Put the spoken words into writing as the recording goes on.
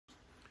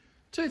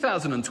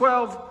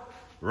2012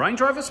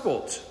 Range Rover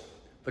Sport.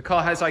 The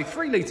car has a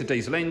 3-litre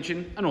diesel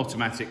engine, an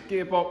automatic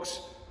gearbox,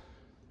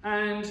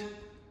 and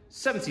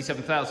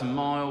 77,000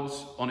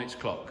 miles on its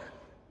clock.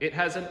 It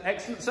has an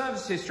excellent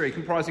service history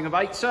comprising of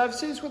 8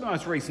 services, with the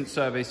most recent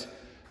service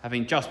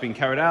having just been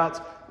carried out,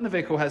 and the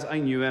vehicle has a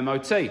new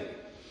MOT.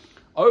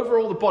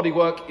 Overall, the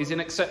bodywork is in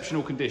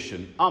exceptional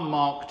condition,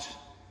 unmarked,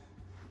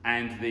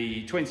 and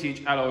the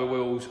 20-inch alloy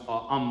wheels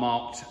are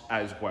unmarked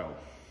as well.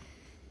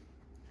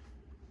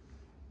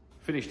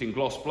 Finished in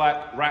gloss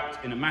black,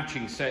 wrapped in a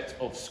matching set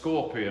of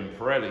Scorpion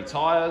Pirelli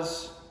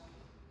tyres.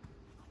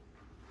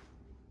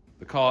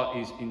 The car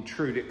is in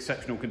truly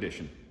exceptional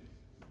condition.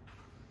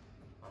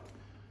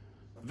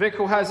 The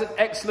vehicle has an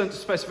excellent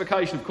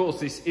specification. Of course,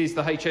 this is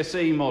the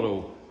HSE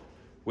model,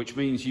 which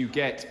means you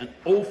get an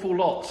awful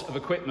lot of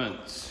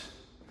equipment.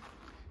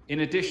 In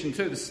addition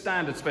to the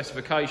standard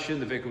specification,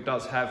 the vehicle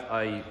does have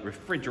a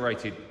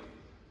refrigerated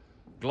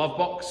glove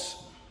box,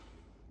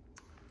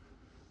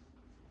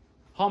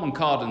 Harman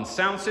Kardon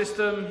sound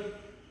system,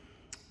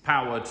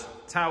 powered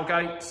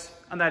tailgate,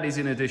 and that is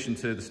in addition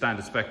to the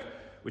standard spec,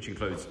 which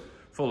includes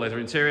full leather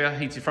interior,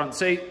 heated front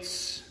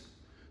seats,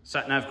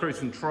 sat-nav cruise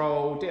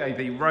control,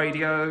 DAB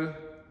radio.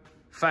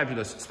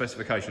 Fabulous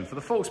specification. For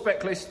the full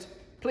spec list,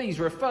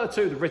 please refer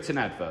to the written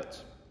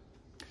advert.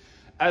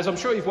 As I'm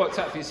sure you've worked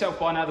out for yourself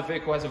by now, the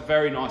vehicle has a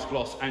very nice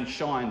gloss and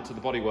shine to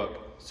the bodywork.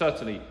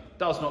 Certainly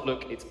does not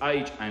look its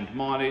age and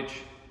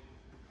mileage,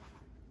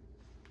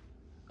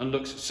 and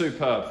looks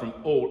superb from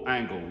all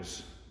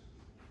angles.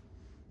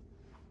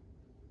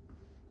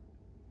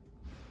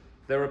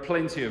 There are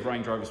plenty of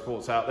Range Rover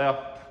Sports out there.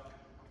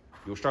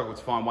 You'll struggle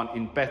to find one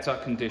in better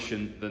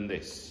condition than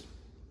this.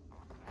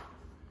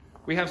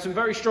 We have some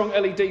very strong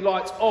LED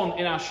lights on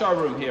in our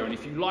showroom here, and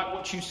if you like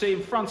what you see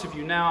in front of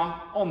you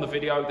now on the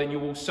video, then you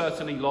will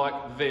certainly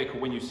like the vehicle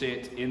when you see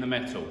it in the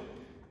metal.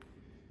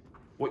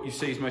 What you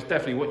see is most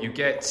definitely what you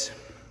get.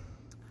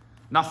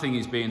 Nothing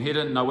is being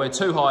hidden, nowhere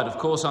to hide, of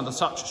course, under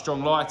such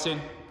strong lighting.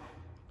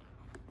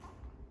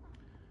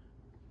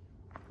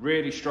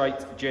 Really straight,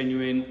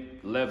 genuine,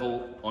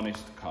 level,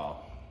 honest car.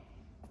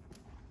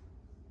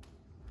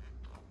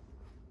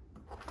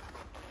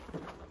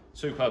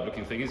 Superb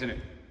looking thing, isn't it?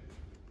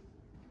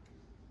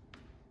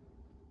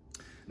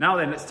 Now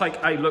then, let's take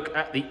a look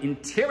at the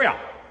interior.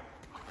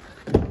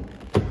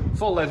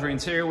 Full leather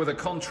interior with a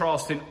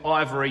contrasting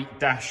ivory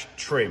dash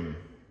trim.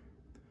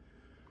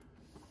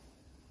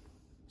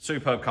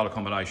 Superb colour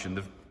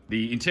combination.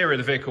 The interior of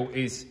the vehicle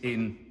is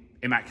in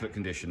immaculate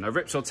condition. No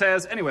rips or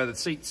tears anywhere the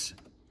seats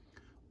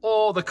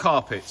or the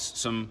carpets.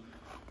 Some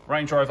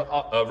Range Rover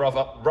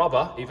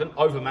rubber, even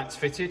overmats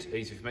fitted.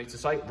 Easy for me to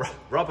say.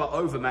 Rubber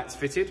overmats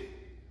fitted.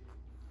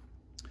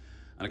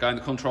 And again,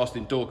 the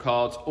contrasting door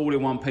cards, all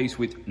in one piece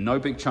with no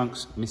big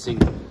chunks missing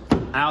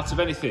out of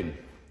anything.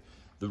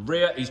 The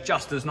rear is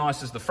just as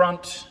nice as the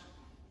front.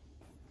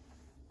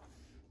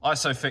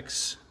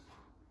 Isofix,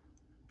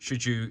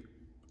 should you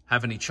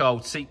have any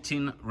child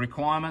seating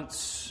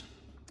requirements.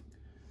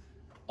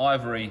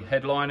 Ivory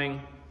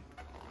headlining.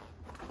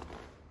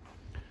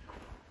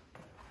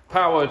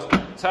 Powered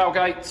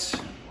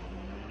tailgates.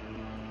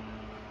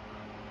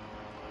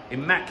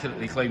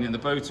 Immaculately clean in the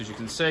boot, as you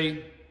can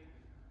see.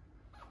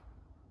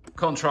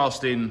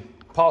 Contrasting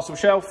parcel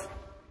shelf.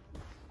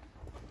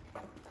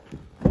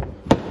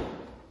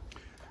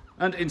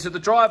 And into the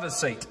driver's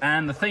seat,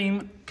 and the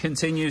theme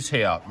continues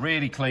here.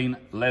 Really clean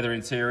leather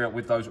interior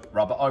with those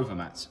rubber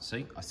overmats.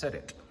 See, I said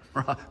it.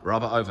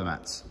 Rubber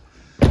overmats.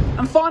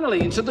 And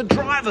finally, into the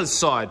driver's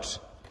side,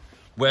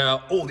 where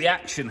all the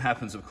action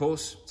happens, of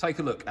course. Take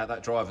a look at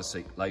that driver's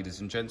seat, ladies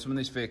and gentlemen.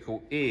 This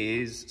vehicle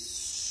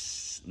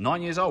is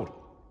 9 years old.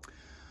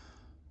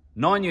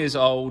 9 years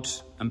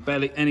old and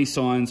barely any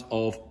signs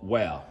of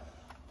wear.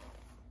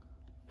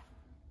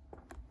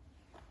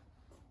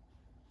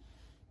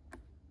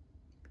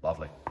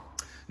 Lovely.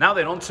 Now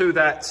then, on to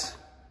that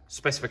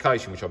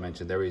specification which I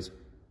mentioned. There is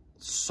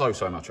so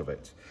much of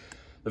it.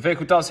 The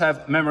vehicle does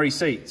have memory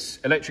seats,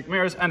 electric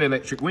mirrors and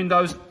electric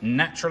windows,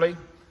 naturally.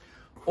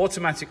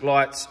 Automatic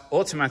lights,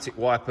 automatic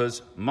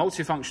wipers,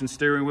 multifunction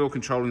steering wheel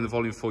controlling the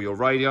volume for your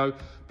radio,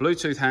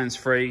 Bluetooth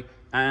hands-free,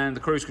 and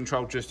the cruise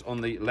control just on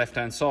the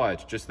left-hand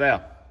side, just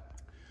there.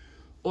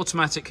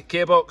 Automatic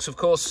gearbox, of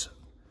course.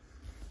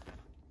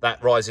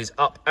 That rises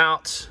up,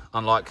 out,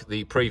 unlike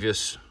the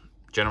previous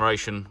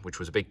generation, which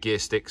was a big gear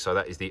stick, so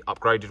that is the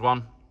upgraded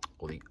one,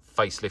 or the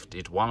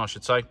facelifted one, I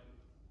should say.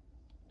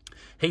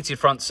 Heated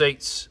front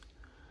seats,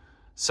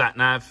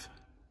 sat-nav,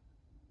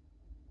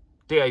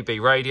 DAB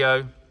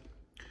radio,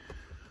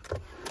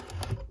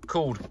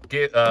 cooled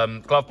gear,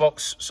 glove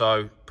box,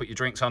 so put your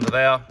drinks under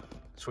there,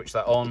 switch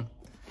that on,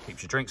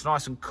 keeps your drinks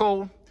nice and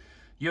cool.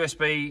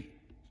 USB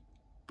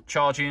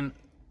charging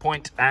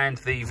point, and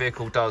the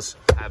vehicle does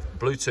have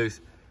Bluetooth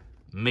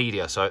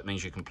media, so it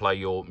means you can play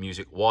your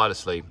music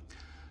wirelessly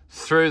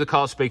through the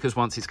car speakers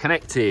once it's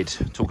connected.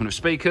 Talking of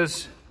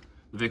speakers,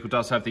 the vehicle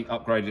does have the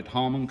upgraded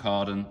Harman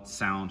Kardon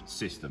sound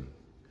system.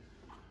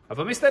 Have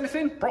I missed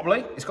anything?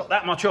 Probably. It's got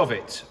that much of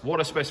it. What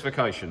a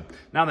specification.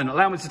 Now then,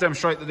 allow me to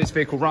demonstrate that this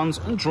vehicle runs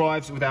and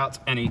drives without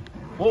any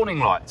warning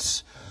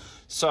lights.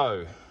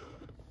 So,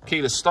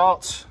 keyless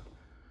start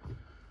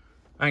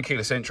and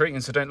keyless entry,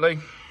 incidentally.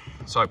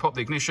 So pop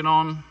the ignition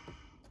on.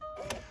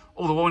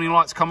 All the warning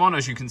lights come on,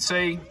 as you can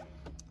see.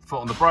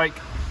 Foot on the brake.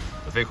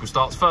 The vehicle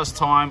starts first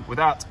time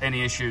without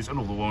any issues, and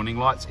all the warning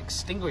lights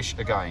extinguish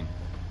again.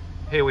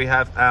 Here we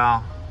have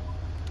our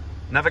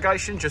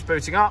navigation just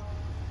booting up.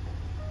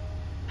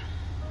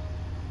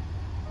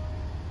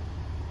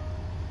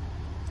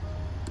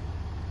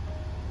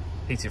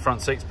 Heated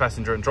front seats,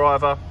 passenger and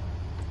driver.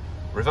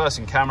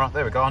 Reversing camera.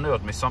 There we go. I knew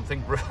I'd missed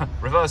something.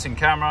 Reversing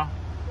camera.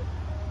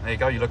 There you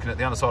go. You're looking at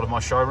the underside of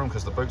my showroom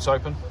because the boot's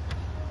open.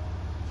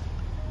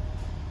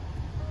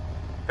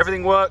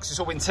 Everything works. It's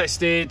all been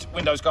tested.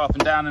 Windows go up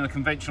and down in a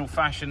conventional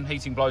fashion.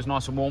 Heating blows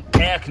nice and warm.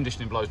 Air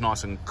conditioning blows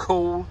nice and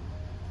cool.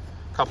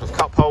 Couple of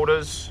cup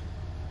holders.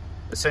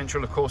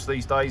 Essential, of course,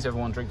 these days.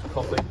 Everyone drinks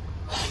coffee.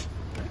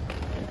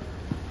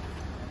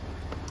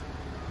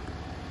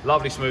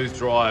 Lovely smooth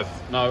drive,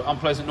 no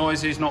unpleasant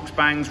noises, knocks,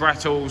 bangs,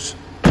 rattles,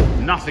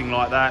 nothing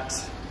like that.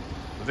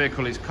 The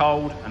vehicle is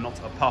cold and not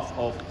a puff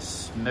of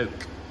smoke.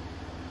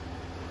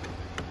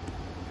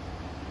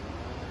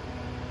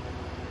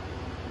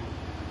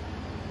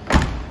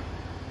 And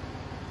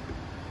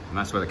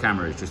that's where the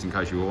camera is, just in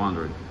case you were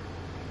wondering.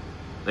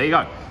 There you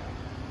go.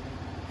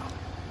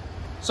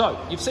 So,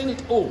 you've seen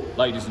it all,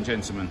 ladies and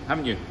gentlemen,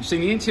 haven't you? You've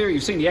seen the interior,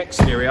 you've seen the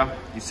exterior,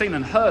 you've seen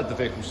and heard the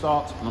vehicle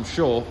start, and I'm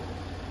sure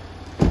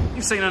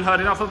you've seen and heard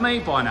enough of me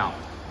by now.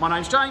 My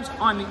name's James,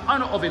 I'm the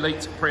owner of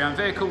Elite Pre-Owned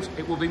Vehicles.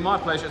 It will be my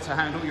pleasure to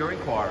handle your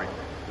inquiry.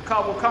 The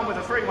car will come with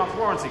a 3-month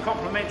warranty,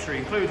 complimentary,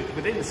 included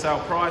within the sale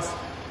price.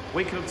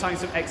 We can obtain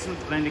some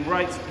excellent lending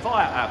rates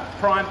via our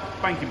prime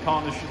banking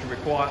partners should you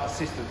require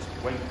assistance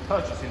when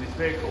purchasing this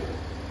vehicle.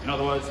 In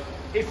other words,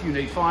 if you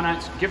need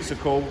finance, give us a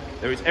call.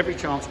 There is every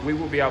chance we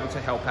will be able to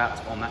help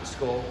out on that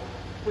score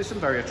with some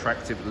very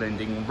attractive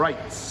lending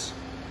rates.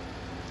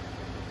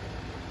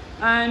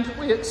 And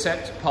we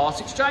accept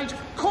part exchange.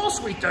 Of course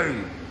we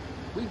do.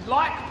 We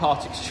like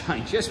part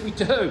exchange. Yes, we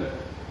do.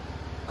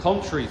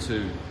 Contrary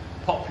to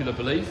popular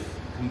belief,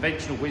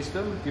 conventional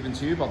wisdom given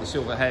to you by the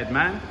silver-haired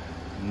man,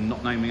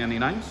 not naming any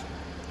names.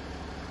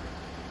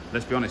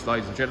 Let's be honest,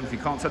 ladies and gentlemen, if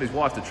he can't tell his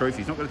wife the truth,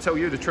 he's not going to tell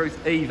you the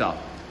truth either.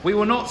 We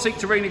will not seek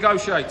to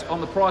renegotiate on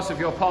the price of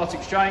your part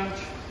exchange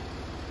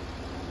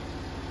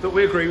that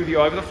we agree with you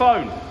over the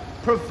phone,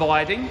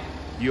 providing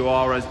you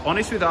are as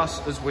honest with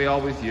us as we are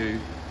with you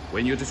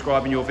when you're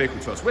describing your vehicle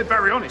to us. We're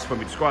very honest when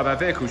we describe our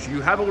vehicles.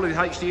 You have all of the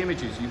HD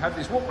images, you have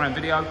this walk around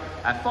video,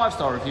 our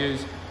 5-star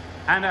reviews,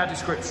 and our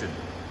description.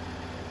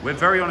 We're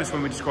very honest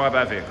when we describe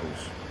our vehicles.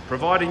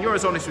 Providing you're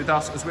as honest with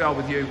us as we are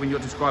with you when you're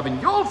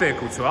describing your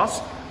vehicle to us,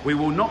 we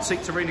will not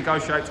seek to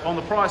renegotiate on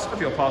the price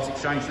of your part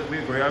exchange that we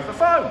agree over the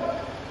phone.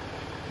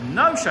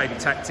 No shady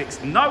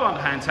tactics, no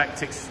underhand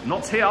tactics,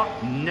 not here,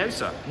 no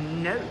sir,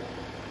 no.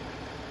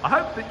 I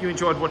hope that you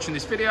enjoyed watching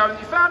this video and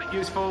you found it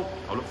useful.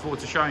 I look forward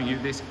to showing you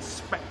this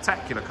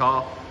spectacular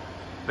car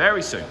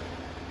very soon.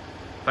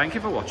 Thank you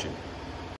for watching.